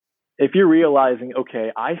if you're realizing,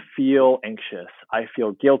 okay, I feel anxious, I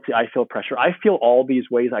feel guilty, I feel pressure, I feel all these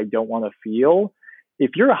ways I don't want to feel.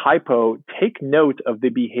 If you're a hypo, take note of the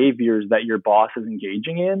behaviors that your boss is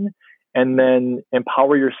engaging in, and then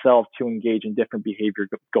empower yourself to engage in different behavior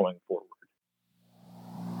going forward.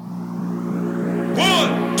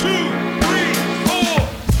 1, 2, 3, 4.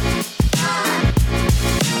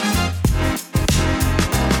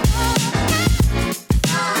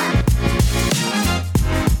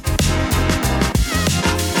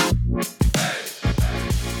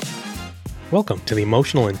 Welcome to the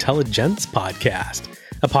Emotional Intelligence Podcast,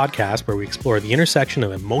 a podcast where we explore the intersection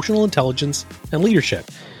of emotional intelligence and leadership.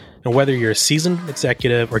 And whether you're a seasoned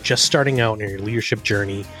executive or just starting out in your leadership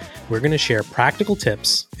journey, we're going to share practical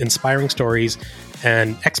tips, inspiring stories,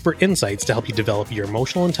 and expert insights to help you develop your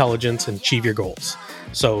emotional intelligence and achieve your goals.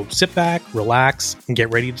 So sit back, relax, and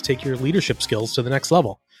get ready to take your leadership skills to the next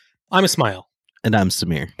level. I'm Ismail. And I'm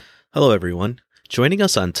Samir. Hello, everyone. Joining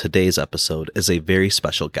us on today's episode is a very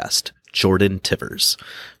special guest, Jordan Tivers.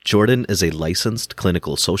 Jordan is a licensed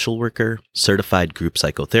clinical social worker, certified group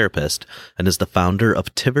psychotherapist, and is the founder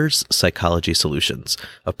of Tivers Psychology Solutions,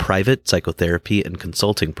 a private psychotherapy and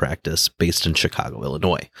consulting practice based in Chicago,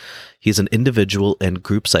 Illinois. He's an individual and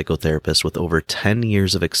group psychotherapist with over 10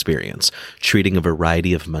 years of experience treating a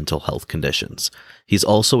variety of mental health conditions. He's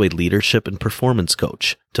also a leadership and performance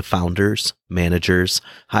coach to founders, managers,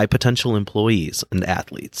 high potential employees, and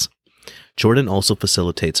athletes. Jordan also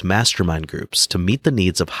facilitates mastermind groups to meet the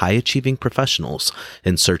needs of high-achieving professionals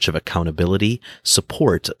in search of accountability,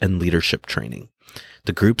 support, and leadership training.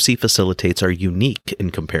 The groups he facilitates are unique in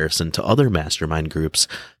comparison to other mastermind groups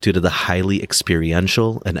due to the highly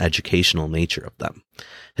experiential and educational nature of them.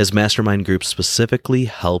 His mastermind groups specifically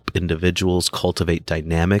help individuals cultivate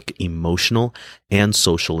dynamic, emotional, and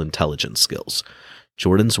social intelligence skills.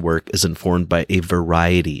 Jordan's work is informed by a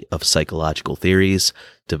variety of psychological theories,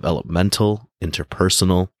 developmental,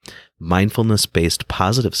 interpersonal, mindfulness-based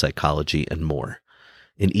positive psychology, and more.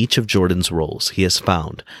 In each of Jordan's roles, he has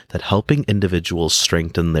found that helping individuals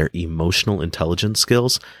strengthen their emotional intelligence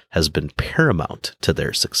skills has been paramount to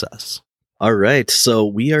their success. All right, so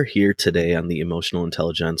we are here today on the Emotional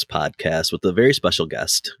Intelligence Podcast with a very special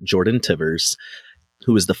guest, Jordan Tivers,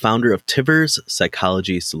 who is the founder of Tivers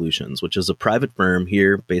Psychology Solutions, which is a private firm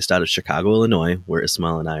here based out of Chicago, Illinois, where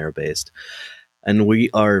Ismail and I are based. And we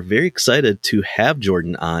are very excited to have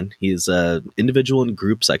Jordan on. He's an individual and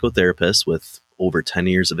group psychotherapist with over 10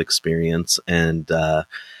 years of experience, and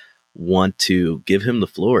want to give him the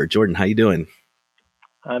floor. Jordan, how you doing?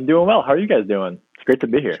 I'm doing well. How are you guys doing? It's great to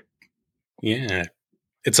be here. Yeah,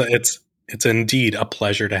 it's indeed a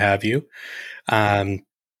pleasure to have you.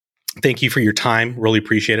 Thank you for your time. Really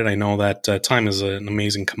appreciate it. I know that time is an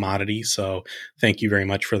amazing commodity, so thank you very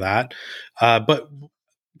much for that. But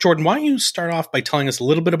Jordan, why don't you start off by telling us a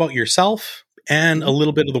little bit about yourself and a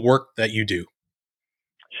little bit of the work that you do?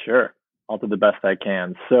 Sure. I'll do the best I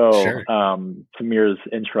can. So Sure. Samir's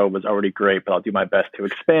intro was already great, but I'll do my best to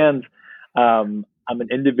expand. I'm an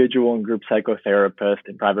individual and group psychotherapist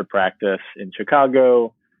in private practice in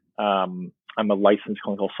Chicago. I'm a licensed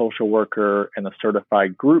clinical social worker and a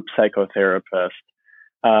certified group psychotherapist.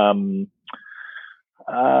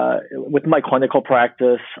 With my clinical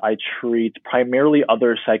practice, I treat primarily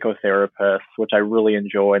other psychotherapists, which I really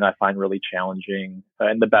enjoy and I find really challenging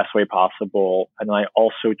in the best way possible. And I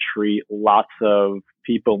also treat lots of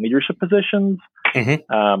people in leadership positions,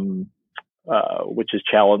 which is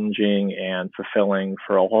challenging and fulfilling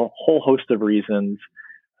for a whole host of reasons.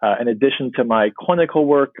 In addition to my clinical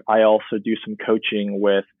work, I also do some coaching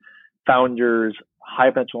with founders, high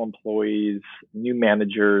potential employees, new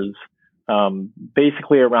managers,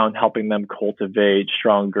 basically around helping them cultivate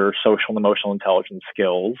stronger social and emotional intelligence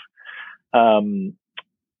skills. In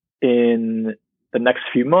the next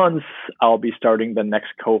few months, I'll be starting the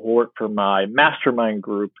next cohort for my mastermind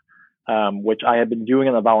group, which I have been doing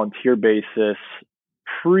on a volunteer basis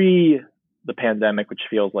pre the pandemic, which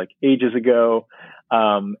feels like ages ago.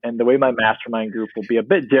 And the way my mastermind group will be a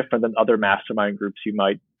bit different than other mastermind groups you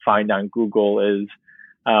might find on Google is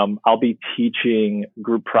I'll be teaching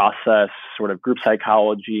group process, sort of group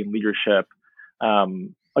psychology and leadership.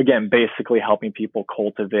 Again, basically helping people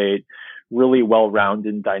cultivate really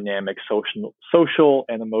well-rounded, dynamic social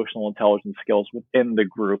and emotional intelligence skills within the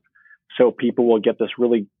group. So people will get this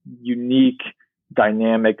really unique,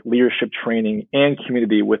 dynamic leadership training and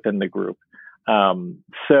community within the group.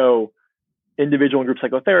 So individual and group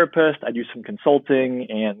psychotherapist, I do some consulting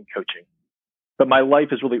and coaching. But my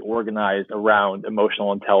life is really organized around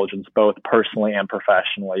emotional intelligence, both personally and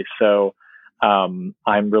professionally. So I'm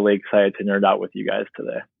really excited to nerd out with you guys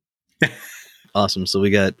today. Awesome. So we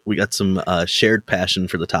got some shared passion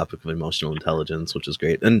for the topic of emotional intelligence, which is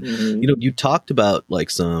great. And you talked about like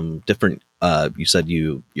some different. You said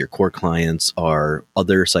your core clients are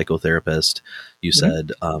other psychotherapists. You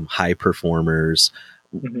said high performers.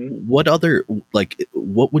 What other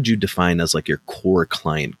what would you define as like your core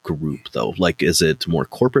client group though? Like, is it more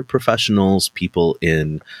corporate professionals, people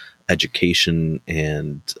in education,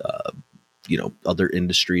 and other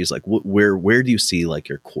industries? Like, where do you see like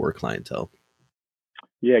your core clientele?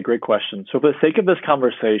 Yeah, great question. So for the sake of this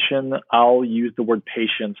conversation, I'll use the word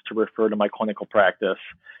patients to refer to my clinical practice,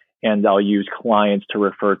 and I'll use clients to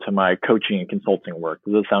refer to my coaching and consulting work.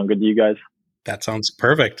 Does that sound good to you guys? That sounds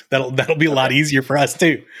perfect. That'll be a lot easier for us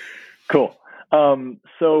too. Cool.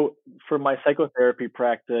 So for my psychotherapy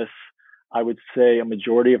practice, I would say a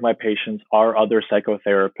majority of my patients are other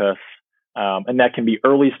psychotherapists. And that can be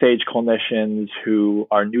early stage clinicians who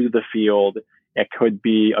are new to the field. It could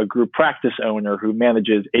be a group practice owner who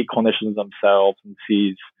manages 8 clinicians themselves and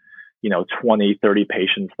sees, 20, 30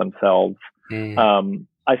 patients themselves.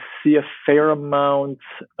 I see a fair amount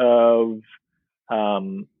of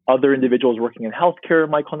other individuals working in healthcare in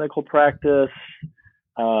my clinical practice.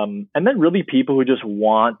 And then really people who just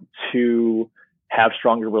want to have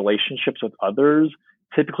stronger relationships with others.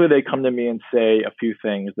 Typically, they come to me and say a few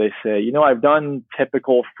things. They say, I've done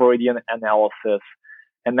typical Freudian analysis,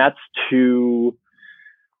 and that's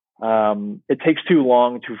it takes too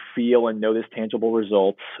long to feel and notice tangible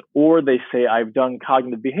results. Or they say, I've done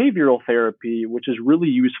cognitive behavioral therapy, which is really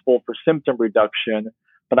useful for symptom reduction,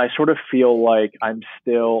 but I sort of feel like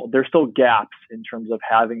there's still gaps in terms of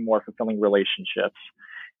having more fulfilling relationships.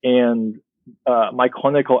 And my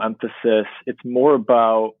clinical emphasis, it's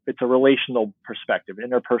a relational perspective,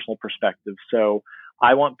 interpersonal perspective. So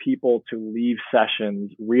I want people to leave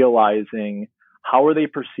sessions realizing how are they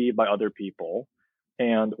perceived by other people,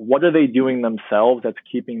 and what are they doing themselves that's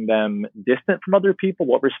keeping them distant from other people?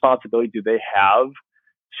 What responsibility do they have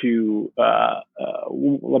to,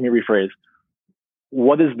 let me rephrase,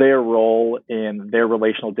 what is their role in their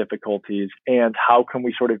relational difficulties, and how can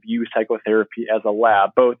we sort of use psychotherapy as a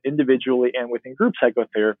lab, both individually and within group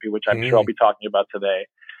psychotherapy, which I'm sure I'll be talking about today,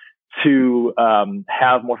 to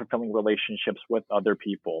have more fulfilling relationships with other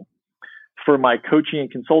people. For my coaching and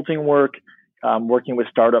consulting work, working with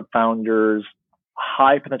startup founders,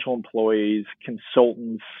 high potential employees,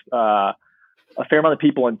 consultants, a fair amount of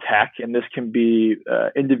people in tech, and this can be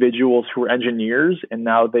individuals who are engineers and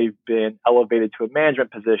now they've been elevated to a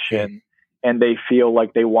management position and they feel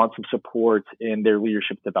like they want some support in their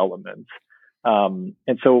leadership development.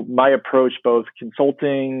 And so my approach, both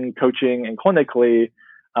consulting, coaching, and clinically,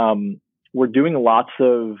 we're doing lots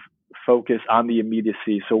of focus on the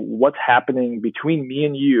immediacy. So what's happening between me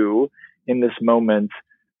and you in this moment,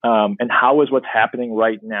 and how is what's happening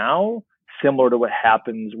right now similar to what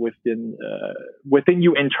happens within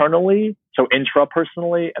you internally, so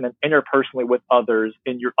intrapersonally, and then interpersonally with others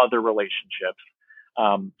in your other relationships.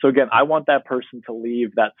 So again, I want that person to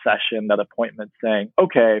leave that session, that appointment saying,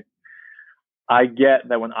 okay, I get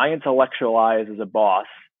that when I intellectualize as a boss,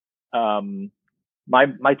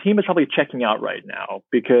 my team is probably checking out right now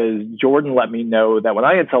because Jordan let me know that when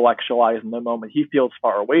I intellectualize in the moment, he feels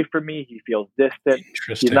far away from me. He feels distant.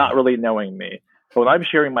 He's not really knowing me. But when I'm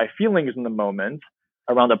sharing my feelings in the moment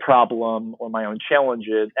around a problem or my own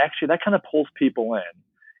challenges, actually that kind of pulls people in.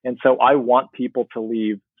 And so I want people to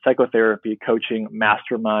leave psychotherapy, coaching,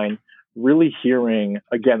 mastermind, really hearing,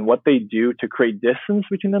 again, what they do to create distance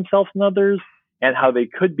between themselves and others and how they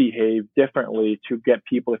could behave differently to get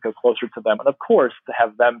people to feel closer to them. And of course, to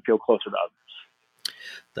have them feel closer to others.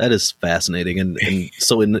 That is fascinating. And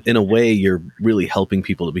so in a way, you're really helping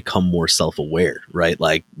people to become more self-aware, right?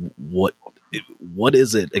 Like what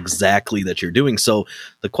is it exactly that you're doing? So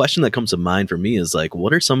the question that comes to mind for me is like,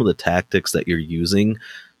 what are some of the tactics that you're using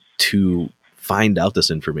to find out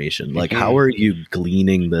this information? Like, how are you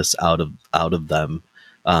gleaning this out of them,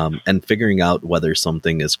 and figuring out whether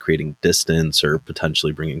something is creating distance or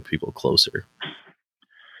potentially bringing people closer?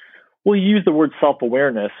 Well, you use the word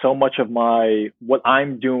self-awareness. So much of what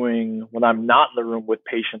I'm doing when I'm not in the room with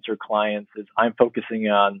patients or clients is I'm focusing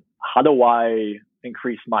on how do I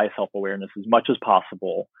increase my self-awareness as much as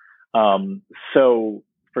possible. So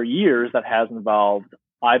for years, that has involved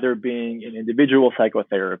either being in individual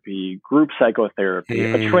psychotherapy, group psychotherapy,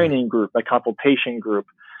 a training group, a consultation group.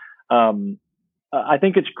 I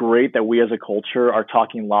think it's great that we as a culture are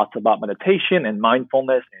talking lots about meditation and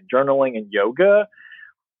mindfulness and journaling and yoga.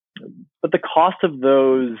 But the cost of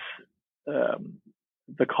those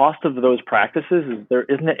practices is there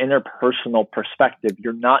isn't an interpersonal perspective.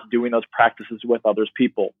 You're not doing those practices with other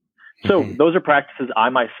people. So those are practices I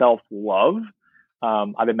myself love,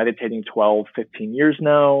 I've been meditating 12, 15 years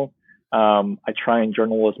now. I try and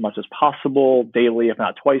journal as much as possible daily, if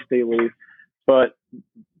not twice daily. But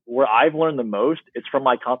where I've learned the most, it's from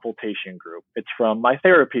my consultation group. It's from my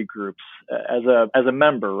therapy groups as a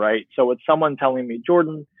member, right? So it's someone telling me,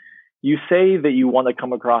 Jordan, you say that you want to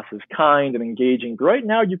come across as kind and engaging, but right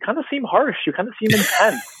now you kind of seem harsh. You kind of seem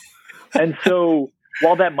intense. And so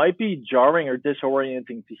while that might be jarring or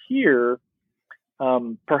disorienting to hear,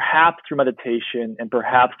 perhaps through meditation and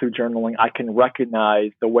perhaps through journaling, I can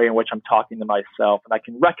recognize the way in which I'm talking to myself, and I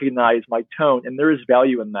can recognize my tone, and there is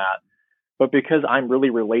value in that. But because I'm really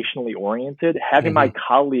relationally oriented, having my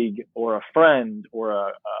colleague or a friend or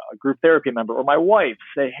a group therapy member or my wife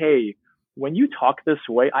say, hey, when you talk this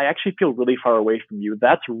way, I actually feel really far away from you.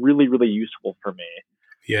 That's really, really useful for me.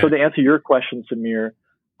 Yeah. So to answer your question, Samir,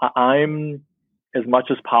 I'm as much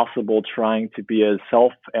as possible trying to be as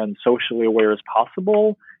self and socially aware as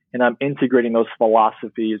possible. And I'm integrating those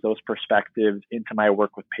philosophies, those perspectives into my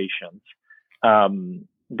work with patients.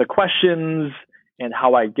 The questions and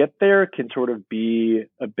how I get there can sort of be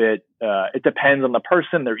a bit, it depends on the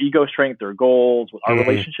person, their ego strength, their goals, what our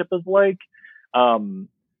relationship is like.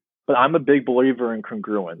 But I'm a big believer in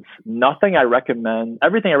congruence. Everything I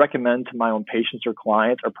recommend to my own patients or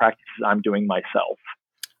clients are practices I'm doing myself.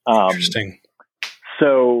 Interesting.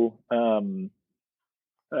 So,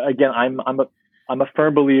 again, I'm a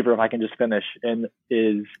firm believer, if I can just finish, in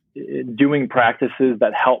doing practices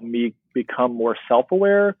that help me become more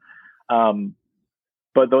self-aware.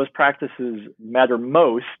 But those practices matter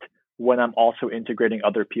most when I'm also integrating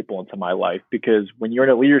other people into my life, because when you're in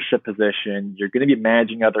a leadership position, you're going to be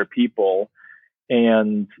managing other people,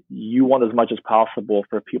 and you want as much as possible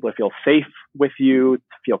for people to feel safe with you,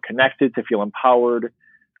 to feel connected, to feel empowered.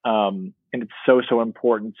 And it's so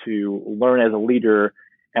important to learn as a leader.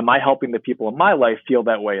 Am I helping the people in my life feel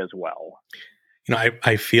that way as well? You know,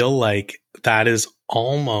 I feel like that is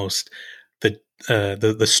almost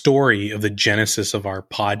the story of the genesis of our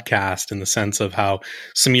podcast, in the sense of how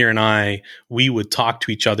Samir and I, we would talk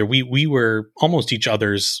to each other. We were almost each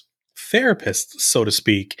other's therapists, so to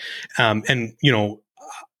speak. And, you know,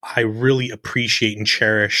 I really appreciate and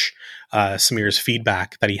cherish Samir's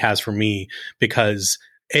feedback that he has for me, because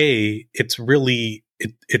it's really,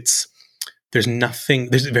 it's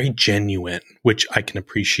very genuine, which I can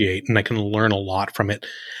appreciate, and I can learn a lot from it.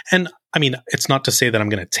 And I mean, it's not to say that I'm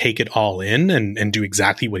going to take it all in and do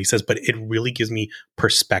exactly what he says, but it really gives me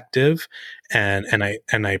perspective. And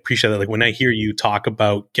I appreciate that. Like when I hear you talk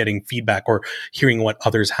about getting feedback or hearing what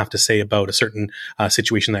others have to say about a certain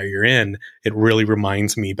situation that you're in, it really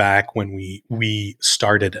reminds me back when we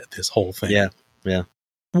started this whole thing. Yeah.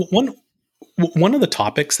 One of the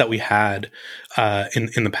topics that we had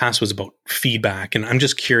in the past was about feedback, and I'm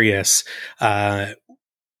just curious.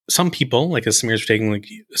 Some people, like as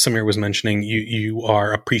Samir was mentioning, you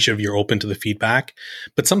are appreciative, you're open to the feedback,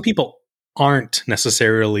 but some people aren't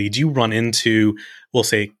necessarily. Do you run into, we'll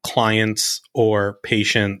say, clients or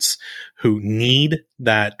patients who need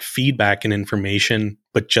that feedback and information,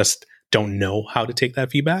 but just don't know how to take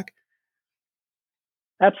that feedback?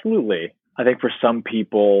 Absolutely. I think for some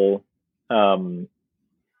people,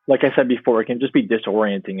 like I said before, it can just be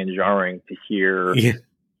disorienting and jarring to hear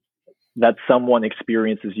that someone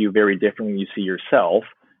experiences you very differently than you see yourself.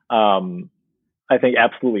 I think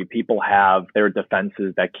absolutely people have their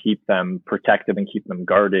defenses that keep them protected and keep them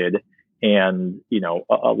guarded. And, you know,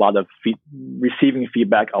 a lot of receiving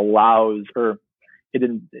feedback allows, or it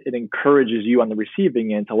encourages you on the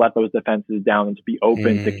receiving end to let those defenses down and to be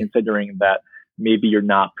open to considering that maybe you're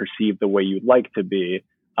not perceived the way you'd like to be.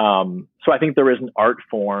 So I think there is an art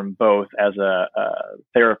form, both as a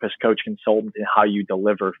therapist, coach, consultant, in how you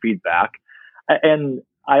deliver feedback. And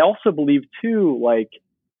I also believe too, like,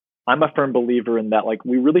 I'm a firm believer in that, like,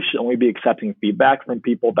 we really should only be accepting feedback from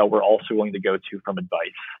people that we're also willing to go to from advice.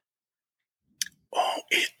 Oh,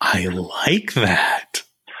 I like that.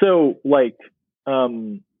 So, like,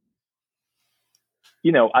 you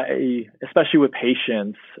know, especially with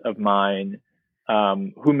patients of mine,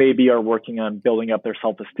 who maybe are working on building up their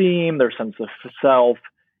self-esteem, their sense of self,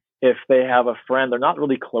 if they have a friend they're not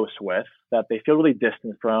really close with, that they feel really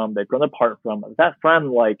distant from, they've grown apart from, that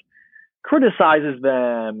friend, like, criticizes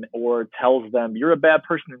them or tells them, you're a bad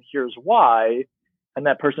person and here's why, and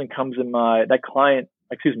that person comes in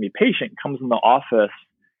patient comes in the office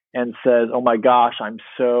and says, oh my gosh, I'm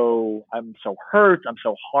so hurt, I'm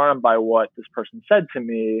so harmed by what this person said to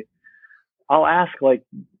me, I'll ask, like,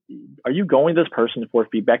 are you going to this person for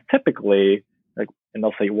feedback typically? Like, and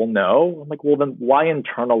they'll say, well, no. I'm like, well, then why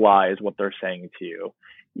internalize what they're saying to you?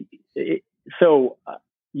 So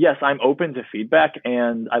yes, I'm open to feedback,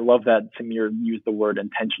 and I love that Samir used the word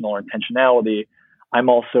intentional or intentionality. I'm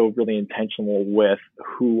also really intentional with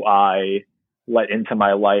who I let into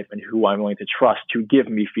my life and who I'm willing to trust to give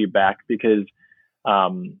me feedback, because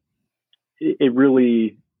it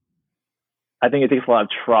really, I think it takes a lot of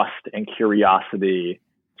trust and curiosity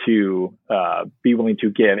to be willing to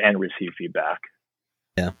give and receive feedback.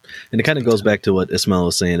 Yeah. And it kind of goes back to what Ismail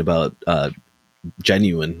was saying about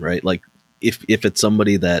genuine, right? Like if it's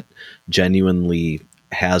somebody that genuinely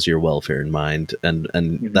has your welfare in mind, and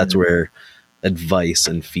that's where advice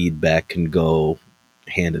and feedback can go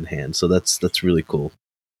hand in hand. So that's really cool.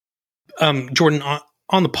 Jordan,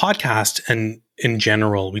 on the podcast and in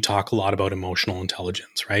general, we talk a lot about emotional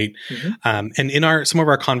intelligence, right? And in some of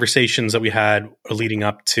our conversations that we had leading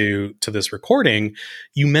up to this recording,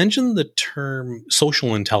 you mentioned the term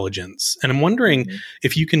social intelligence. And I'm wondering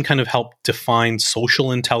if you can kind of help define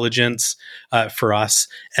social intelligence for us,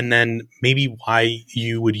 and then maybe why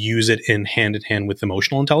you would use it in hand with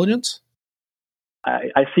emotional intelligence.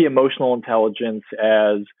 I see emotional intelligence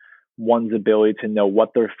as one's ability to know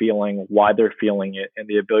what they're feeling, why they're feeling it, and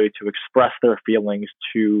the ability to express their feelings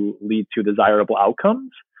to lead to desirable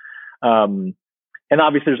outcomes. And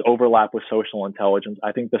obviously there's overlap with social intelligence.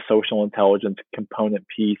 I think the social intelligence component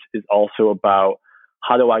piece is also about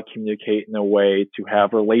how do I communicate in a way to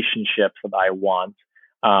have relationships that I want,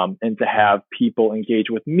 and to have people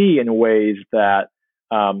engage with me in ways that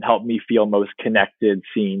help me feel most connected,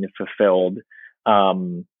 seen, fulfilled.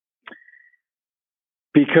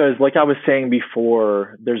 Because like I was saying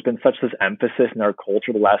before, there's been such this emphasis in our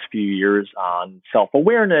culture the last few years on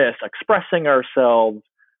self-awareness, expressing ourselves,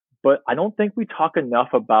 but I don't think we talk enough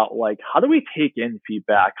about like, how do we take in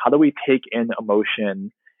feedback? How do we take in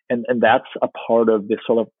emotion? And that's a part of this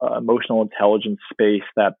sort of emotional intelligence space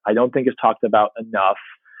that I don't think is talked about enough.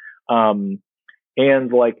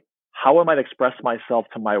 And like, how I might express myself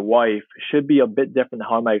to my wife should be a bit different than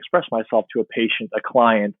how I might express myself to a patient, a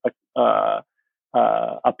client,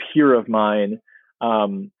 a peer of mine.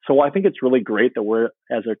 So I think it's really great that we're,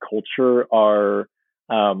 as a culture, are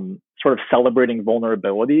sort of celebrating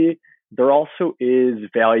vulnerability. There also is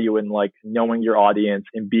value in like knowing your audience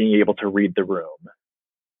and being able to read the room.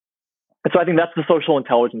 And so I think that's the social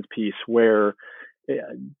intelligence piece where,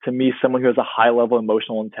 to me, someone who has a high level of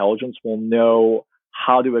emotional intelligence will know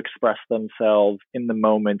how to express themselves in the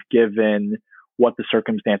moment, given what the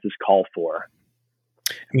circumstances call for.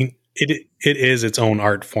 I mean, it is its own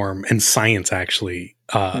art form and science, actually,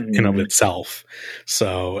 in of itself.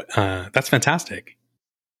 So that's fantastic.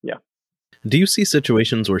 Yeah. Do you see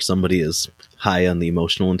situations where somebody is high on the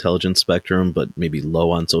emotional intelligence spectrum, but maybe low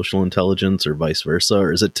on social intelligence, or vice versa?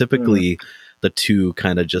 Or is it typically the two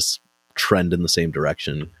kind of just trend in the same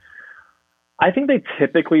direction? I think they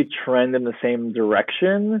typically trend in the same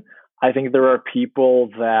direction. I think there are people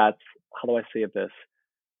that, how do I say this?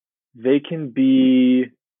 They can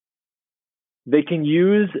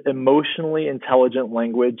use emotionally intelligent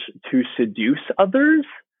language to seduce others,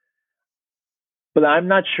 but I'm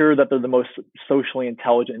not sure that they're the most socially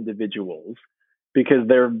intelligent individuals, because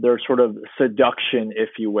they're sort of seduction, if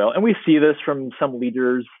you will. And we see this from some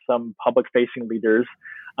leaders, some public-facing leaders.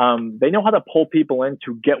 They know how to pull people in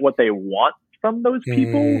to get what they want from those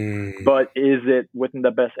people, but is it within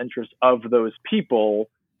the best interest of those people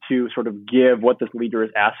to sort of give what this leader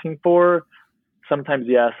is asking for? Sometimes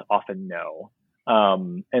yes, often no.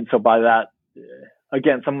 And so by that,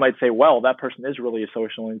 again, some might say, well, that person is really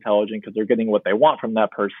socially intelligent because they're getting what they want from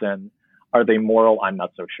that person. Are they moral? I'm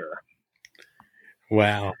not so sure.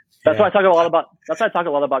 Wow. That's why I talk a lot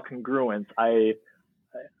about congruence. I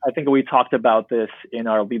think we talked about this in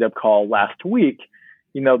our lead up call last week.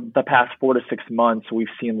 You know, the past 4 to 6 months, we've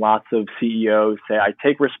seen lots of CEOs say, I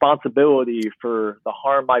take responsibility for the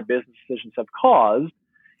harm my business decisions have caused.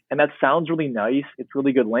 And that sounds really nice. It's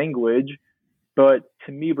really good language. But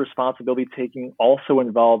to me, responsibility taking also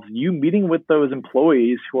involves you meeting with those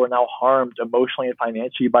employees who are now harmed emotionally and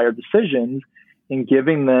financially by your decisions, and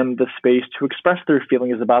giving them the space to express their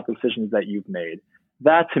feelings about the decisions that you've made.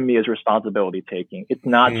 That to me is responsibility taking. It's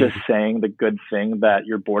not just saying the good thing that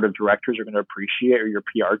your board of directors are going to appreciate or your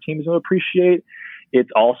PR team is going to appreciate. It's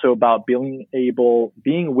also about being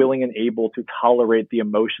willing and able to tolerate the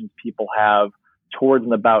emotions people have towards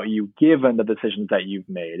and about you, given the decisions that you've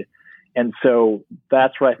made. And so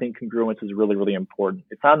that's where I think congruence is really, really important.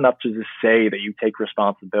 It's not enough to just say that you take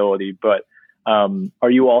responsibility, but are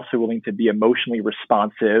you also willing to be emotionally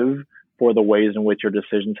responsive for the ways in which your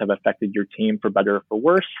decisions have affected your team, for better or for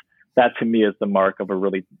worse? That to me is the mark of a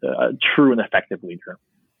really true and effective leader.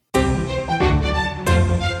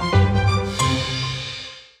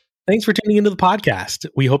 Thanks for tuning into the podcast.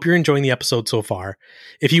 We hope you're enjoying the episode so far.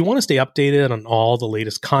 If you want to stay updated on all the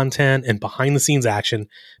latest content and behind the scenes action,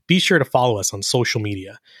 be sure to follow us on social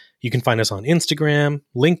media. You can find us on Instagram,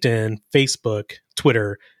 LinkedIn, Facebook,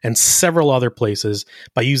 Twitter, and several other places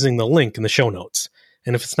by using the link in the show notes.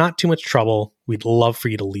 And if it's not too much trouble, we'd love for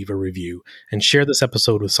you to leave a review and share this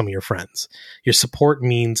episode with some of your friends. Your support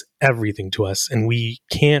means everything to us, and we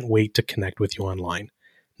can't wait to connect with you online.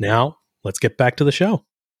 Now, let's get back to the show.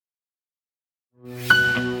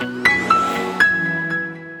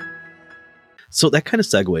 So that kind of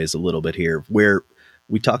segues a little bit here, where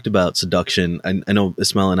we talked about seduction. I know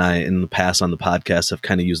Ismail and I in the past on the podcast have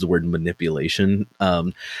kind of used the word manipulation.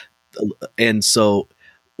 And so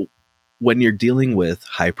when you're dealing with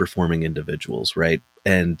high performing individuals, right?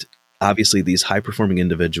 And obviously these high performing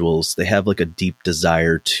individuals, they have like a deep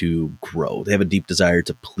desire to grow. They have a deep desire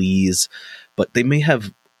to please, but they may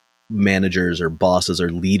have managers or bosses or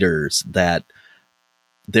leaders that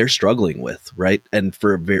they're struggling with, right? And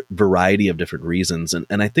for a variety of different reasons. And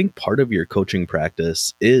I think part of your coaching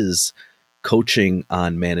practice is coaching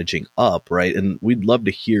on managing up, right? And we'd love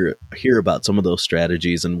to hear about some of those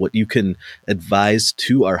strategies and what you can advise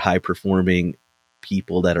to our high performing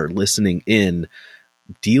people that are listening in,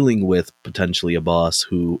 dealing with potentially a boss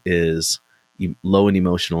who is low in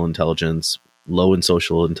emotional intelligence, low in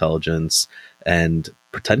social intelligence, and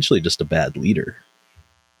potentially just a bad leader.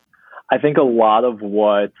 I think a lot of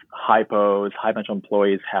what high potential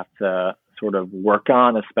employees have to sort of work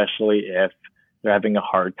on, especially if they're having a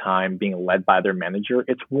hard time being led by their manager,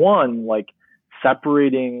 it's one, like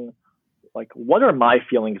separating, like, what are my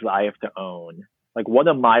feelings that I have to own? Like, what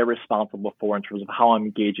am I responsible for in terms of how I'm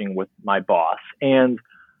engaging with my boss? And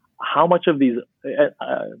how much of these,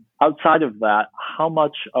 outside of that, how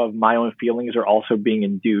much of my own feelings are also being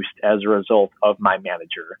induced as a result of my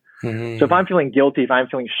manager? Mm-hmm. So if I'm feeling guilty, if I'm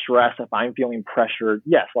feeling stressed, if I'm feeling pressured,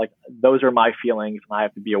 yes, like those are my feelings and I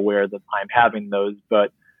have to be aware that I'm having those.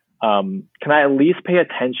 But can I at least pay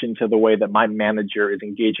attention to the way that my manager is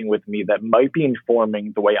engaging with me that might be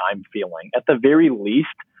informing the way I'm feeling at the very least,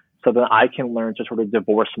 so that I can learn to sort of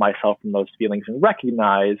divorce myself from those feelings and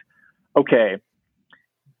recognize, okay,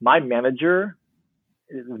 my manager,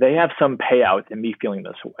 they have some payout in me feeling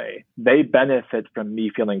this way. They benefit from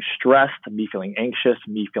me feeling stressed, me feeling anxious,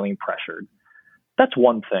 me feeling pressured. That's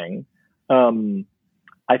one thing.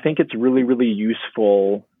 I think it's really, really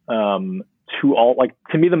useful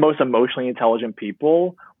to me, the most emotionally intelligent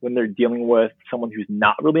people, when they're dealing with someone who's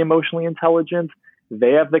not really emotionally intelligent,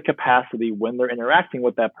 they have the capacity when they're interacting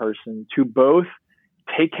with that person to both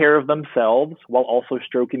take care of themselves while also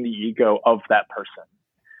stroking the ego of that person.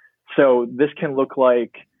 So this can look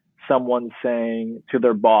like someone saying to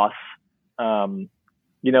their boss, John,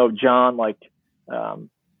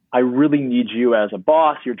 I really need you as a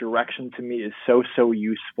boss. Your direction to me is so, so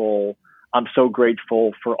useful. I'm so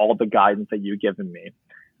grateful for all the guidance that you've given me.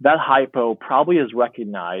 That hypo probably is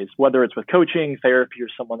recognized, whether it's with coaching, therapy, or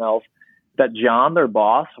someone else, that John, their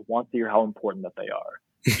boss, wants to hear how important that they are.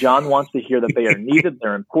 John wants to hear that they are needed,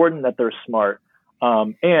 they're important, that they're smart.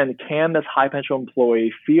 And can this high potential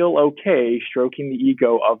employee feel okay stroking the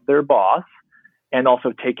ego of their boss and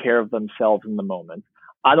also take care of themselves in the moment?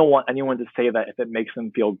 I don't want anyone to say that if it makes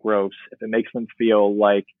them feel gross, if it makes them feel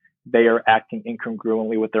like they are acting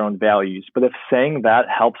incongruently with their own values. But if saying that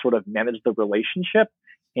helps sort of manage the relationship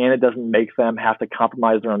and it doesn't make them have to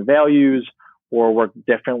compromise their own values or work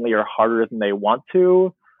differently or harder than they want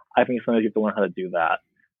to, I think sometimes you have to learn how to do that.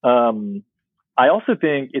 I also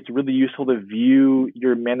think it's really useful to view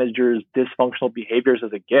your manager's dysfunctional behaviors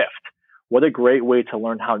as a gift. What a great way to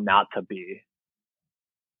learn how not to be.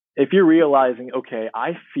 If you're realizing, okay,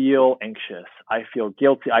 I feel anxious, I feel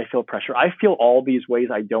guilty, I feel pressure, I feel all these ways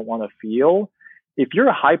I don't want to feel. If you're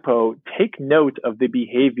a hypo, take note of the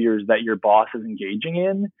behaviors that your boss is engaging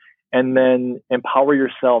in, and then empower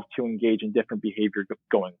yourself to engage in different behavior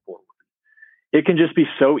going forward. It can just be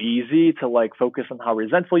so easy to like focus on how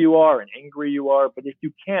resentful you are and angry you are. But if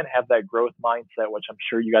you can't have that growth mindset, which I'm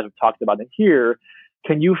sure you guys have talked about in here,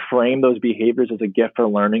 can you frame those behaviors as a gift for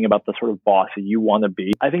learning about the sort of boss that you want to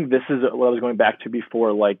be? I think this is what I was going back to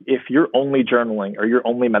before. Like, if you're only journaling or you're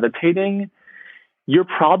only meditating, you're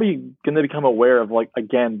probably going to become aware of, like,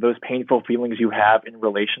 again, those painful feelings you have in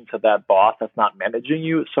relation to that boss that's not managing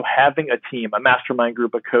you. So having a team, a mastermind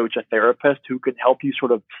group, a coach, a therapist who can help you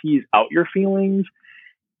sort of tease out your feelings,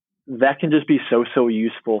 that can just be so, so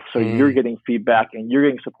useful. So you're getting feedback and you're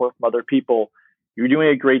getting support from other people. You're doing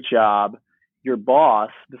a great job. Your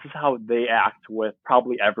boss, this is how they act with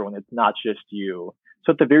probably everyone. It's not just you.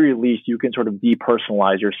 So at the very least, you can sort of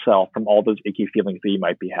depersonalize yourself from all those icky feelings that you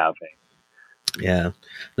might be having. Yeah.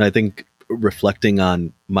 And I think reflecting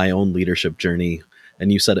on my own leadership journey,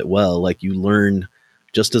 and you said it well, like you learn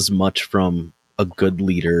just as much from a good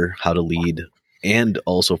leader how to lead and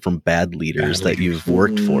also from bad leaders that you've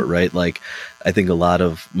worked for, right? Like I think a lot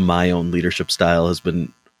of my own leadership style has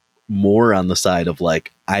been more on the side of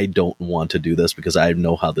like, I don't want to do this because I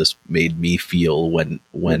know how this made me feel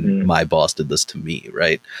when my boss did this to me,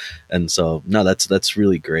 right? And so no, that's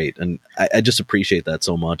really great. And I just appreciate that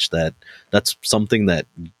so much, that that's something that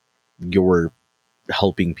you're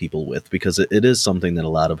helping people with, because it is something that a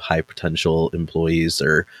lot of high potential employees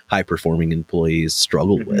or high performing employees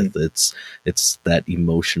struggle with. It's that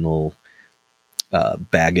emotional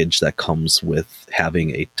baggage that comes with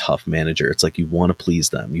having a tough manager. It's like you want to please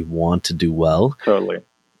them, you want to do well, Totally.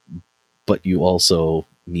 but you also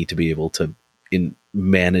need to be able to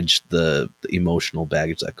manage the emotional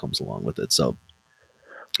baggage that comes along with it. So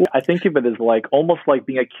I think of it as like almost like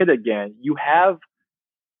being a kid again. You have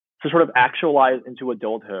to sort of actualize into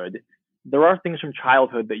adulthood. There are things from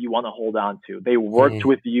childhood that you want to hold on to. They worked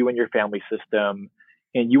with you and your family system,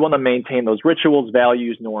 and you want to maintain those rituals,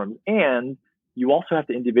 values, norms, and you also have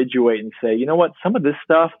to individuate and say, you know what, some of this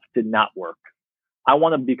stuff did not work. I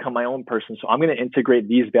want to become my own person, so I'm going to integrate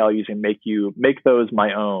these values and make those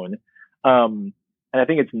my own. And I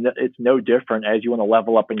think it's no different as you want to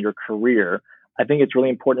level up in your career. I think it's really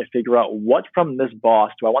important to figure out what from this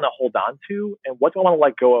boss do I want to hold on to and what do I want to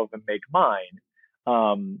let go of and make mine.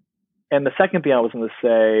 And the second thing I was going to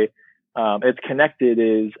say, it's connected,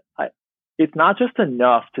 is it's not just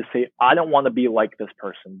enough to say, I don't want to be like this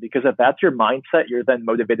person, because if that's your mindset, you're then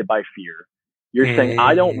motivated by fear. You're saying,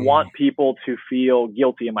 I don't want people to feel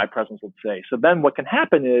guilty in my presence, let's say. So then what can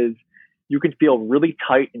happen is you can feel really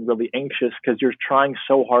tight and really anxious because you're trying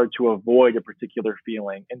so hard to avoid a particular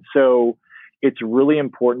feeling. And so it's really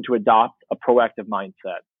important to adopt a proactive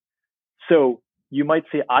mindset. So you might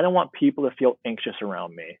say, I don't want people to feel anxious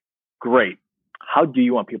around me. Great. How do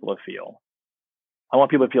you want people to feel? I want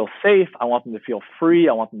people to feel safe. I want them to feel free.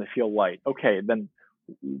 I want them to feel light. Okay, then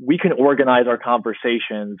we can organize our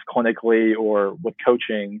conversations clinically or with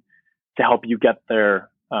coaching to help you get there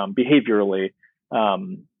behaviorally.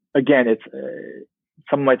 Again, it's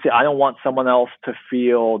someone might say, I don't want someone else to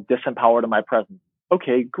feel disempowered in my presence.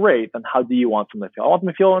 Okay, great. Then how do you want them to feel? I want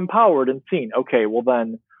them to feel empowered and seen. Okay, well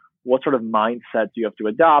then what sort of mindset do you have to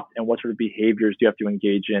adopt and what sort of behaviors do you have to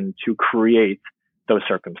engage in to create those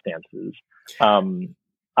circumstances?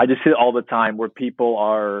 I just see it all the time where people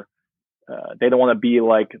are, they don't want to be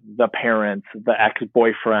like the parent, the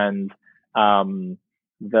ex-boyfriend,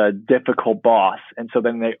 the difficult boss. And so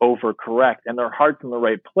then they overcorrect and their heart's in the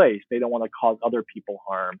right place. They don't want to cause other people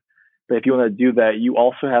harm. But if you want to do that, you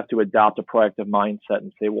also have to adopt a proactive mindset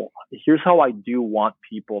and say, well, here's how I do want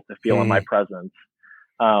people to feel in my presence.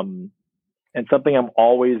 And something I'm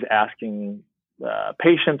always asking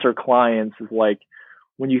patients or clients is like,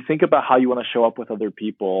 when you think about how you want to show up with other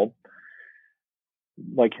people,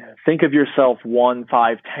 like think of yourself 1,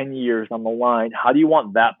 5, 10 years on the line. How do you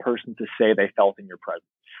want that person to say they felt in your presence?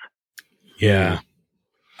 Yeah,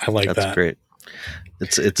 I like that. That's great.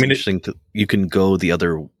 It's interesting. You can go the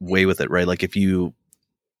other way with it, right? Like if you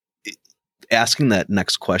asking that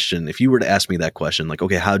next question, if you were to ask me that question, like,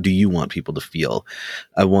 okay, how do you want people to feel?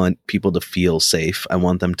 I want people to feel safe. I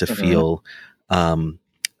want them to feel,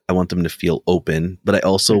 I want them to feel open, but I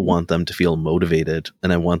also want them to feel motivated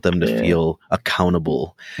and I want them to feel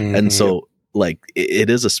accountable. And so like it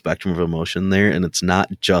is a spectrum of emotion there. And it's not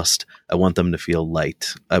just, I want them to feel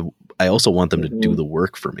light. I also want them to do the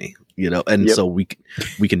work for me, you know? And so we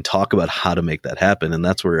can talk about how to make that happen. And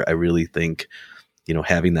that's where I really think, you know,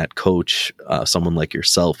 having that coach, someone like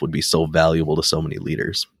yourself would be so valuable to so many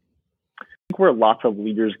leaders. I think where lots of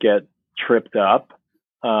leaders get tripped up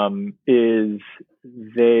is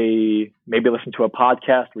they maybe listen to a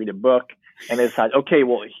podcast, read a book, and they decide, okay,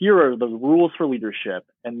 well, here are the rules for leadership.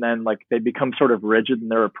 And then like they become sort of rigid in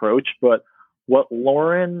their approach. But what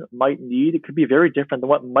Lauren might need, it could be very different than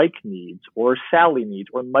what Mike needs or Sally needs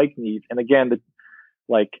or Mike needs. And again,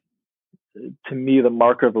 to me, the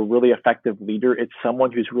marker of a really effective leader, it's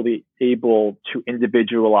someone who's really able to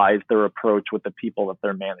individualize their approach with the people that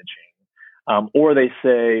they're managing. Or they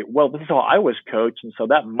say, well, this is how I was coached, and so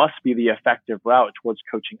that must be the effective route towards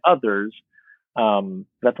coaching others.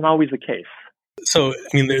 That's not always the case. So, I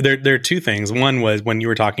mean, there are two things. One was when you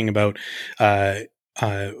were talking about,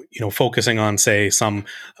 focusing on, say,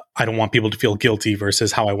 I don't want people to feel guilty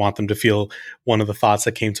versus how I want them to feel. One of the thoughts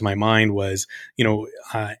that came to my mind was,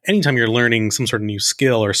 anytime you're learning some sort of new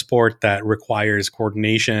skill or sport that requires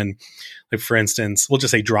coordination, like for instance, we'll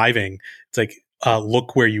just say driving, it's like,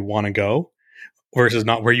 look where you want to go. versus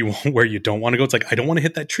not where you don't want to go. It's like, I don't want to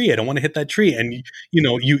hit that tree. I don't want to hit that tree. And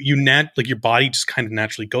like your body just kind of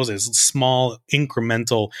naturally goes. There's small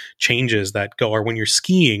incremental changes that go, or when you're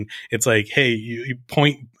skiing, it's like, hey, you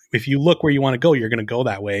point, if you look where you want to go, you're going to go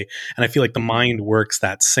that way. And I feel like the mind works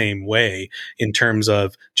that same way in terms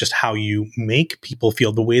of just how you make people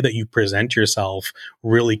feel. The way that you present yourself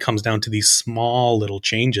really comes down to these small little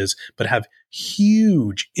changes, but have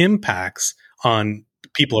huge impacts on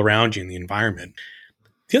people around you in the environment.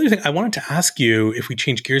 The other thing I wanted to ask you, if we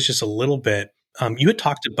change gears just a little bit, you had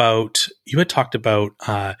talked about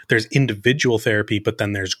there's individual therapy, but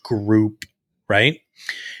then there's group, right?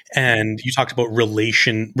 And you talked about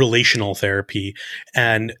relational therapy,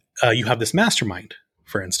 and you have this mastermind,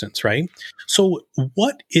 for instance, right? So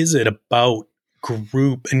what is it about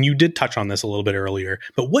group? And you did touch on this a little bit earlier,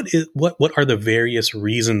 but what are the various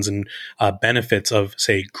reasons and benefits of,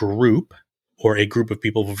 say, group or a group of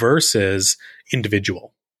people versus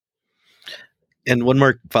individual? And one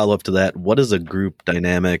more follow up to that: what does a group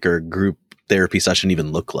dynamic or group therapy session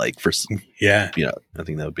even look like? I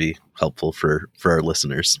think that would be helpful for our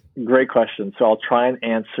listeners. Great question. So I'll try and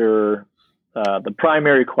answer the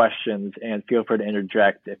primary questions, and feel free to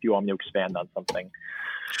interject if you want me to expand on something.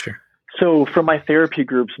 Sure. So for my therapy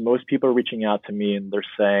groups, most people are reaching out to me and they're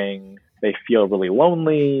saying they feel really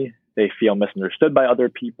lonely. They feel misunderstood by other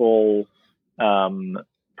people.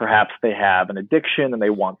 Perhaps they have an addiction and they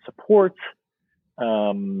want support.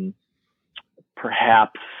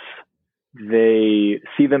 Perhaps they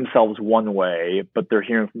see themselves one way, but they're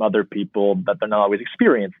hearing from other people that they're not always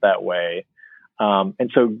experienced that way.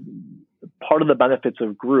 And so part of the benefits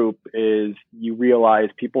of group is you realize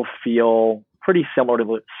people feel pretty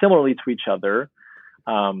similarly to each other.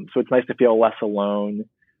 So it's nice to feel less alone.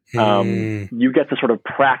 You get to sort of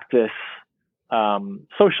practice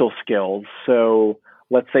social skills. So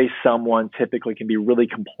let's say someone typically can be really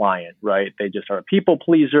compliant, right? They just are a people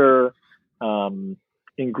pleaser.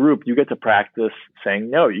 In group, you get to practice saying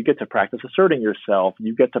no. You get to practice asserting yourself.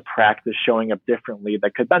 You get to practice showing up differently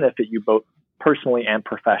that could benefit you both personally and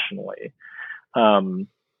professionally. And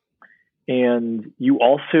you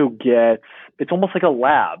also get, it's almost like a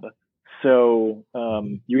lab. So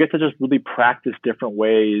you get to just really practice different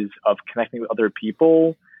ways of connecting with other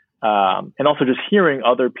people, and also just hearing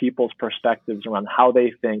other people's perspectives around how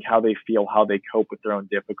they think, how they feel, how they cope with their own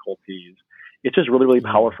difficulties. It's just really, really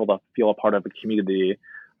powerful to feel a part of a community.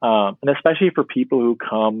 And especially for people who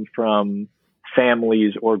come from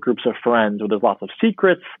families or groups of friends where there's lots of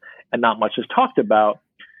secrets and not much is talked about.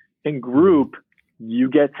 In group, you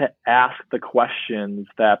get to ask the questions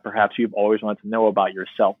that perhaps you've always wanted to know about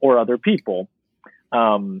yourself or other people.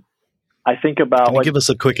 I think about... Can you give us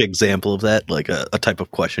a quick example of that, like a type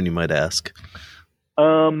of question you might ask?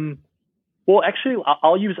 Well, actually,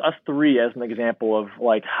 I'll use us three as an example of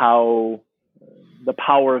like how the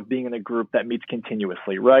power of being in a group that meets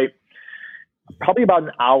continuously, right? Probably about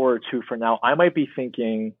an hour or two from now, I might be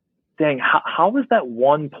thinking, dang, how was that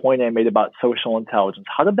one point I made about social intelligence?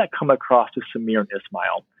 How did that come across to Samir and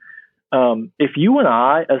Ismail? If you and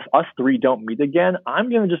I, as us three, don't meet again,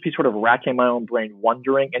 I'm going to just be sort of racking my own brain,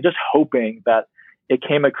 wondering and just hoping that it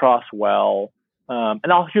came across well.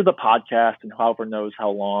 And I'll hear the podcast and however knows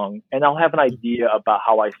how long, and I'll have an idea about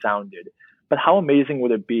how I sounded. But how amazing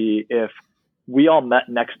would it be if we all met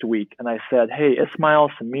next week and I said, hey,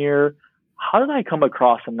 Ismail, Samir, how did I come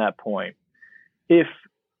across in that point? If,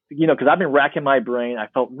 because I've been racking my brain, I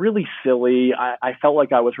felt really silly. I felt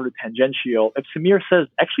like I was sort of tangential. If Samir says,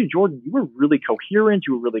 actually, Jordan, you were really coherent,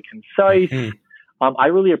 you were really concise. I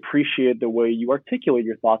really appreciate the way you articulate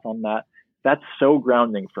your thoughts on that. That's so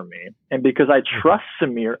grounding for me. And because I trust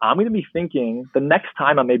Samir, I'm going to be thinking the next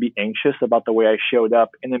time I may be anxious about the way I showed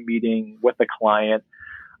up in a meeting with a client,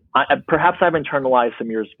 perhaps I've internalized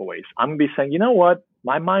Samir's voice. I'm going to be saying, you know what?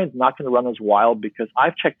 My mind's not going to run as wild because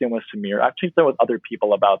I've checked in with Samir. I've checked in with other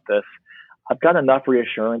people about this. I've got enough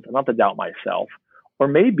reassurance and not to doubt myself. Or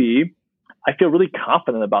maybe I feel really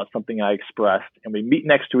confident about something I expressed and we meet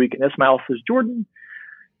next week and Ismail says, Jordan,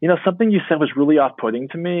 something you said was really off-putting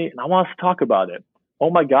to me and I want us to talk about it. Oh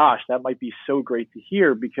my gosh, that might be so great to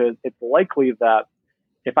hear because it's likely that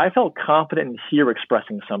if I felt confident in here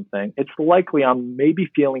expressing something, it's likely I'm maybe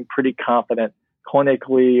feeling pretty confident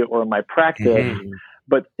clinically or in my practice,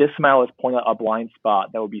 but Ismail has pointed out a blind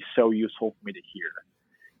spot that would be so useful for me to hear.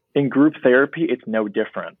 In group therapy, it's no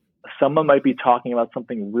different. Someone might be talking about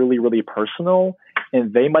something really, really personal,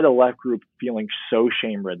 and they might have left group feeling so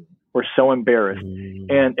shame-ridden or so embarrassed.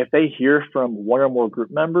 And if they hear from one or more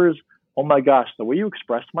group members, oh my gosh, the way you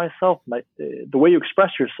express yourself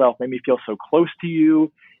made me feel so close to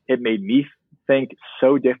you. It made me think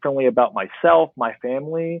so differently about myself, my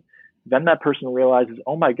family, then that person realizes,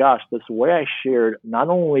 oh my gosh, this way I shared not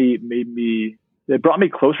only it brought me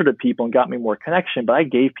closer to people and got me more connection, but I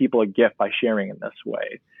gave people a gift by sharing in this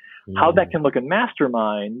way. How that can look in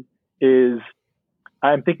mastermind is,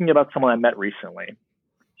 I'm thinking about someone I met recently.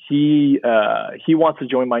 He wants to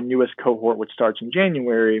join my newest cohort, which starts in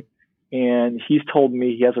January. And he's told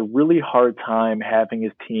me he has a really hard time having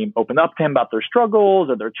his team open up to him about their struggles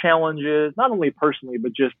or their challenges, not only personally,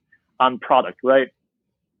 but just on product, right?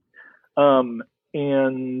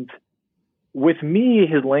 And with me,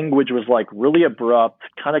 his language was like really abrupt,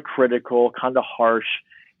 kind of critical, kind of harsh.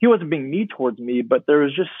 He wasn't being mean towards me, but there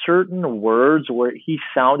was just certain words where he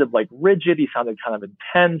sounded like rigid. He sounded kind of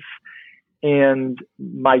intense. And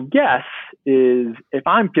my guess is if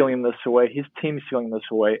I'm feeling this way, his team's feeling this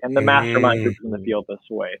way, and the mastermind group is going to feel this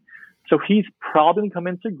way. So he's probably going to come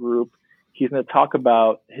into group. He's going to talk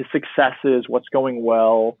about his successes, what's going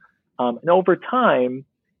well. And over time,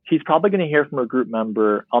 he's probably going to hear from a group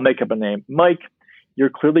member. I'll make up a name. Mike, you're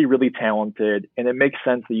clearly really talented, and it makes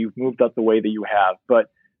sense that you've moved up the way that you have. But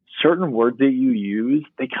certain words that you use,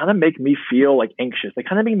 they kind of make me feel like anxious. They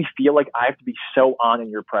kind of make me feel like I have to be so on in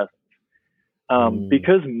your presence.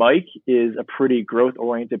 Because Mike is a pretty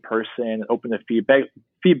growth-oriented person, open to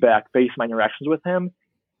feedback based on my interactions with him,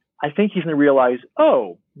 I think he's going to realize,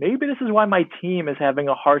 oh, maybe this is why my team is having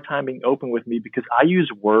a hard time being open with me, because I use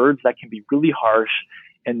words that can be really harsh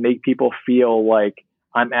and make people feel like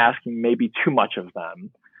I'm asking maybe too much of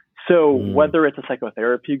them. So whether it's a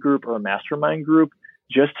psychotherapy group or a mastermind group,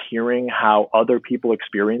 just hearing how other people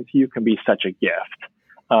experience you can be such a gift.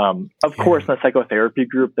 Of course, in a psychotherapy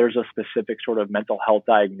group, there's a specific sort of mental health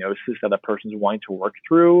diagnosis that a person's wanting to work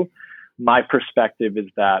through. My perspective is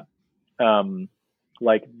that,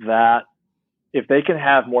 if they can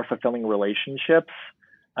have more fulfilling relationships,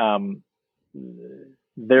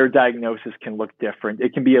 their diagnosis can look different.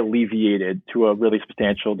 It can be alleviated to a really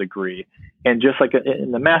substantial degree. And just like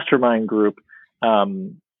in the mastermind group,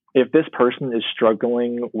 if this person is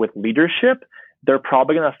struggling with leadership, they're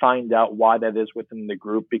probably going to find out why that is within the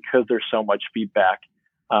group, because there's so much feedback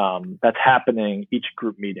that's happening each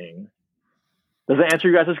group meeting. Does that answer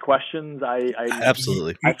you guys' questions?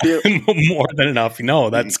 Absolutely. I feel more than enough. No,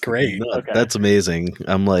 that's great. No, Okay. That's amazing.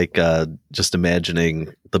 I'm like just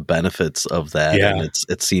imagining the benefits of that. Yeah. And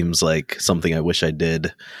it seems like something I wish I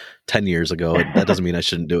did 10 years ago. That doesn't mean I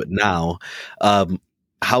shouldn't do it now.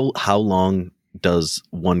 How long does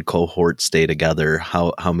one cohort stay together?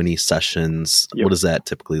 How many sessions? Yep. What does that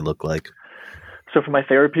typically look like? So for my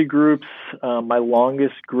therapy groups, my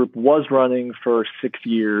longest group was running for 6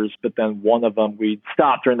 years, but then one of them we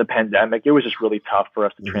stopped during the pandemic. It was just really tough for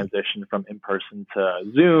us to transition from in-person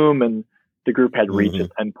to Zoom, and the group had reached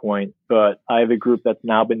its endpoint. But I have a group that's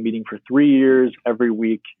now been meeting for 3 years every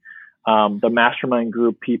week. The mastermind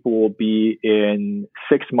group, people will be in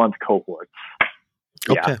 6-month cohorts.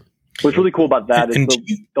 Okay. Yeah. What's really cool about that is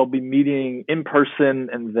they'll be meeting in person,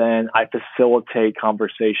 and then I facilitate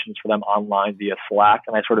conversations for them online via Slack,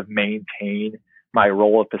 and I sort of maintain my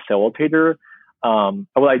role of facilitator.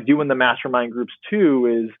 What I do in the mastermind groups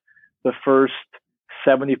too is the first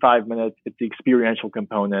 75 minutes, it's the experiential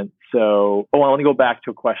component. So, I want to go back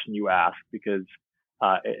to a question you asked because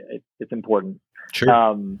it's important.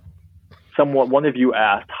 Sure. One of you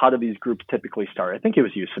asked, how do these groups typically start? I think it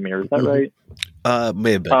was you, Samir. Is that right?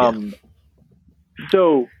 May have been.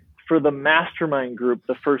 So for the mastermind group,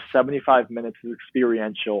 the first 75 minutes is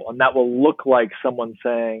experiential, and that will look like someone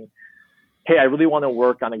saying, hey, I really want to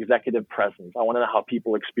work on executive presence. I want to know how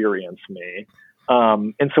people experience me.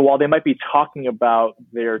 And so while they might be talking about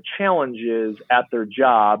their challenges at their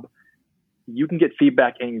job, you can get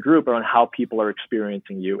feedback in group on how people are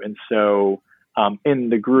experiencing you. And so in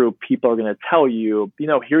the group, people are going to tell you,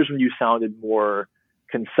 here's when you sounded more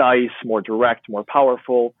concise, more direct, more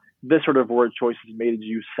powerful. This sort of word choices made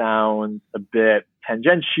you sound a bit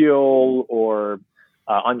tangential or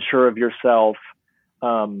unsure of yourself.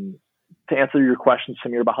 To answer your question,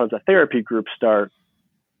 Samir, about how does a therapy group start?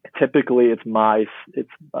 Typically,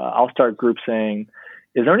 I'll start group saying,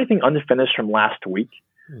 is there anything unfinished from last week?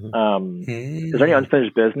 Is there any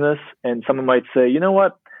unfinished business? And someone might say, you know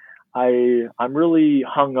what? I'm really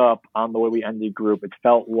hung up on the way we ended group. It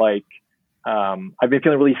felt like I've been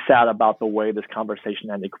feeling really sad about the way this conversation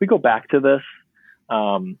ended. Could we go back to this?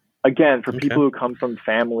 Again, for people who come from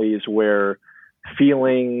families where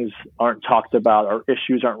feelings aren't talked about or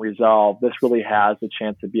issues aren't resolved, this really has the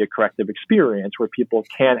chance to be a corrective experience where people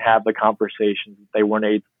can have the conversations that they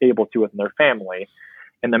weren't able to within their family.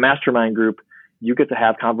 In the mastermind group, you get to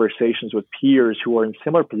have conversations with peers who are in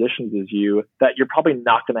similar positions as you that you're probably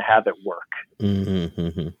not going to have at work.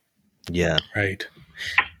 Mm-hmm. Yeah. Right.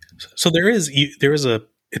 So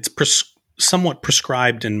it's somewhat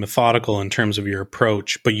prescribed and methodical in terms of your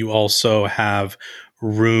approach, but you also have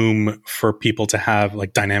room for people to have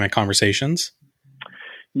like dynamic conversations.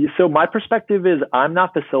 So my perspective is I'm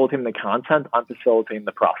not facilitating the content, I'm facilitating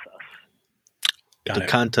the process. The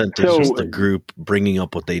content is just the group bringing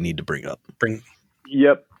up what they need to bring up.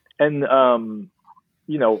 Yep. And, and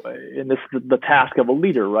this is the task of a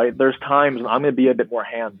leader, right? There's times when I'm going to be a bit more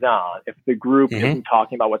hands-on. If the group isn't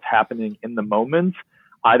talking about what's happening in the moment,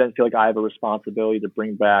 I then feel like I have a responsibility to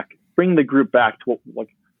bring the group back to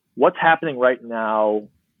what's happening right now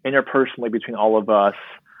interpersonally between all of us.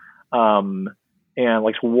 And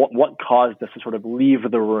like what caused us to sort of leave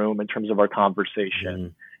the room in terms of our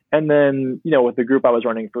conversation. And then, with the group I was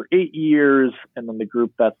running for 8 years and then the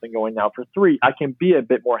group that's been going now for 3, I can be a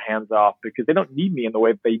bit more hands-off because they don't need me in the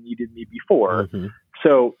way they needed me before.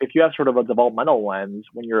 So if you have sort of a developmental lens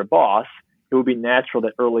when you're a boss, it would be natural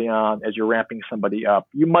that early on, as you're ramping somebody up,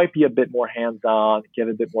 you might be a bit more hands-on, give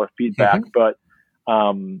a bit more feedback. But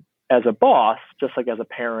as a boss, just like as a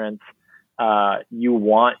parent, you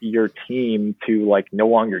want your team to like no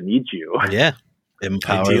longer need you. Yeah.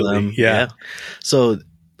 Empower them. Yeah. So,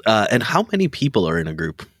 and how many people are in a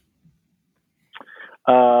group?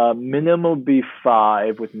 Minimum would be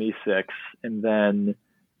 5 with me 6. And then,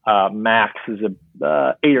 max is 8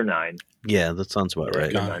 or 9. Yeah, that sounds about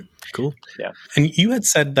right. Cool. Yeah. And you had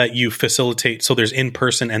said that you facilitate, so there's in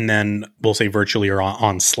person and then we'll say virtually or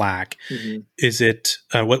on Slack. Is it,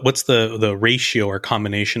 what's the ratio or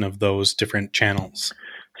combination of those different channels?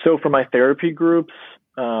 So for my therapy groups,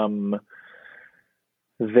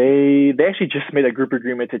 they actually just made a group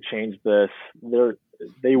agreement to change this.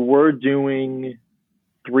 They were doing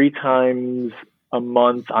 3 times a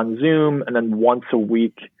month on Zoom and then once a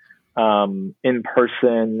week in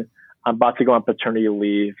person. I'm about to go on paternity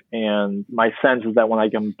leave, and my sense is that when I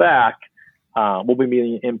come back, we'll be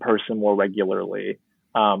meeting in person more regularly.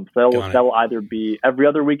 So that will either be every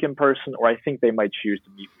other week in person, or I think they might choose to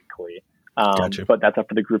meet weekly. But that's up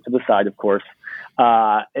for the group to decide, of course.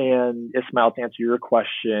 And Ismail, to answer your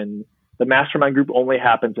question, the mastermind group only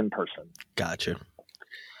happens in person. Gotcha.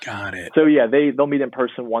 Got it. So yeah, they'll meet in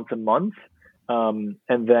person once a month, and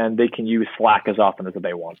then they can use Slack as often as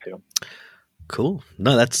they want to. Cool.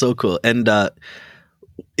 No, that's so cool. And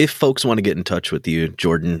if folks want to get in touch with you,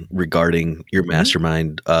 Jordan, regarding your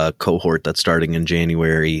mastermind cohort that's starting in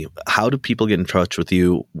January, how do people get in touch with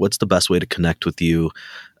you? What's the best way to connect with you?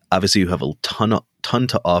 Obviously, you have a ton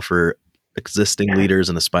to offer existing leaders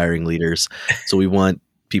and aspiring leaders. So we want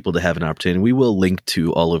people to have an opportunity. We will link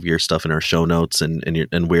to all of your stuff in our show notes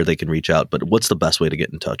and where they can reach out. But what's the best way to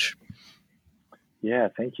get in touch? Yeah,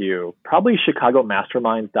 thank you. Probably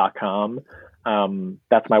chicagomasterminds.com.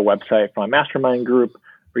 That's my website for my mastermind group,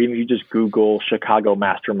 or even if you just Google Chicago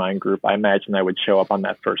Mastermind Group, I imagine I would show up on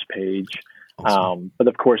that first page. Awesome. But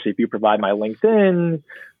of course, if you provide my LinkedIn,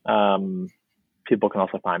 people can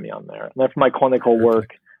also find me on there. And then for my clinical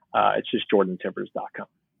work, it's just jordantivers.com.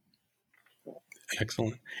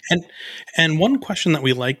 Excellent. And one question that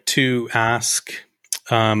we like to ask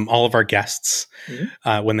all of our guests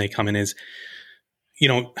when they come in is,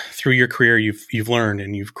 through your career, you've learned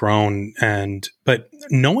and you've grown, but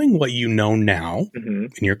knowing what you know now in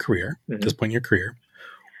your career, at this point in your career,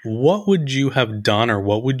 what would you have done or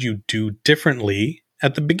what would you do differently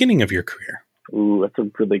at the beginning of your career? Ooh, that's a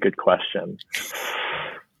really good question.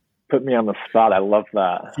 Put me on the spot. I love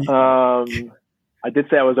that. I did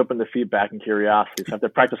say I was open to feedback and curiosity, so I have to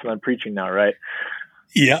practice what I'm preaching now, right?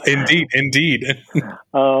 Yeah, indeed.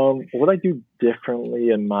 What would I do differently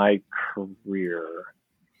in my career?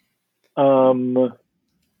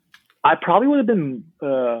 I probably would have been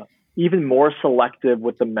even more selective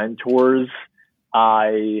with the mentors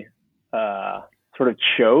I sort of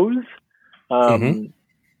chose.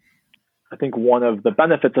 I think one of the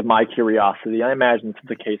benefits of my curiosity, I imagine this is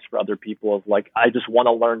the case for other people, is like I just want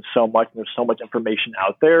to learn so much and there's so much information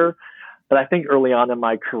out there. But I think early on in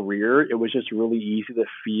my career, it was just really easy to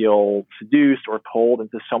feel seduced or pulled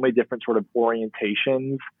into so many different sort of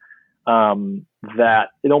orientations that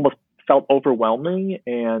it almost felt overwhelming.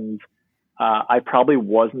 And I probably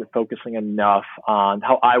wasn't focusing enough on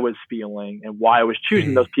how I was feeling and why I was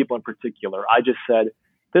choosing those people in particular. I just said,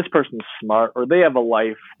 this person's smart, or they have a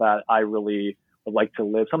life that I really would like to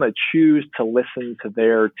live. So I'm going to choose to listen to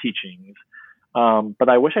their teachings. But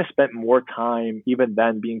I wish I spent more time even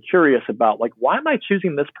then being curious about, like, why am I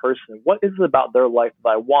choosing this person? What is it about their life that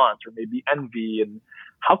I want, or maybe envy? And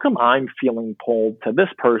how come I'm feeling pulled to this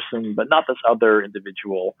person, but not this other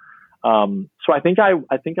individual? So I think I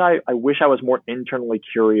wish I was more internally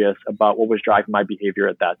curious about what was driving my behavior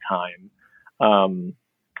at that time.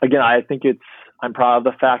 Again, I think I'm proud of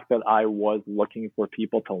the fact that I was looking for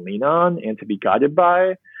people to lean on and to be guided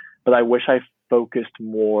by, but I wish I focused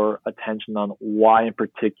more attention on why in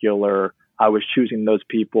particular I was choosing those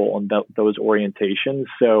people and those orientations.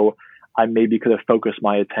 So I maybe could have focused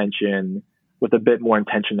my attention with a bit more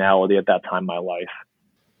intentionality at that time in my life.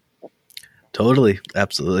 Totally.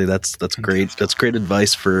 Absolutely. That's great. That's great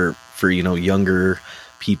advice for, younger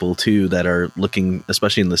people too, that are looking,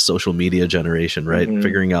 especially in the social media generation, right? Mm-hmm.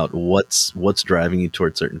 Figuring out what's driving you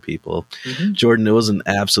towards certain people. Mm-hmm. Jordan, it was an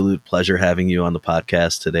absolute pleasure having you on the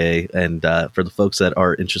podcast today. And for the folks that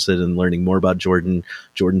are interested in learning more about Jordan,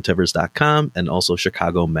 jordantivers.com, and also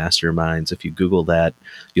Chicago Masterminds. If you Google that,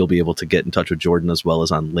 you'll be able to get in touch with Jordan as well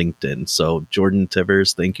as on LinkedIn. So Jordan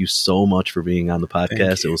Tivers, thank you so much for being on the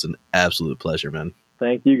podcast. It was an absolute pleasure, man.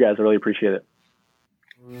 Thank you guys. I really appreciate it.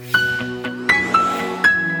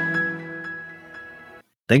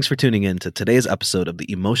 Thanks for tuning in to today's episode of the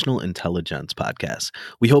Emotional Intelligence Podcast.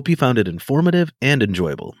 We hope you found it informative and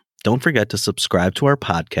enjoyable. Don't forget to subscribe to our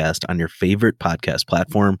podcast on your favorite podcast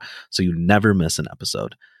platform so you never miss an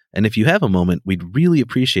episode. And if you have a moment, we'd really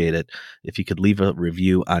appreciate it if you could leave a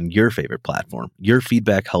review on your favorite platform. Your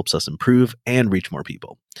feedback helps us improve and reach more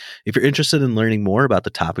people. If you're interested in learning more about the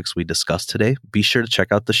topics we discussed today, be sure to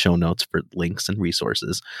check out the show notes for links and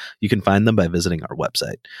resources. You can find them by visiting our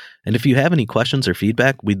website. And if you have any questions or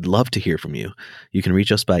feedback, we'd love to hear from you. You can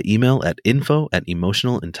reach us by email at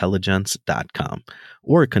info@emotionalintelligence.com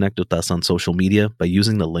or connect with us on social media by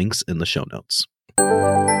using the links in the show notes.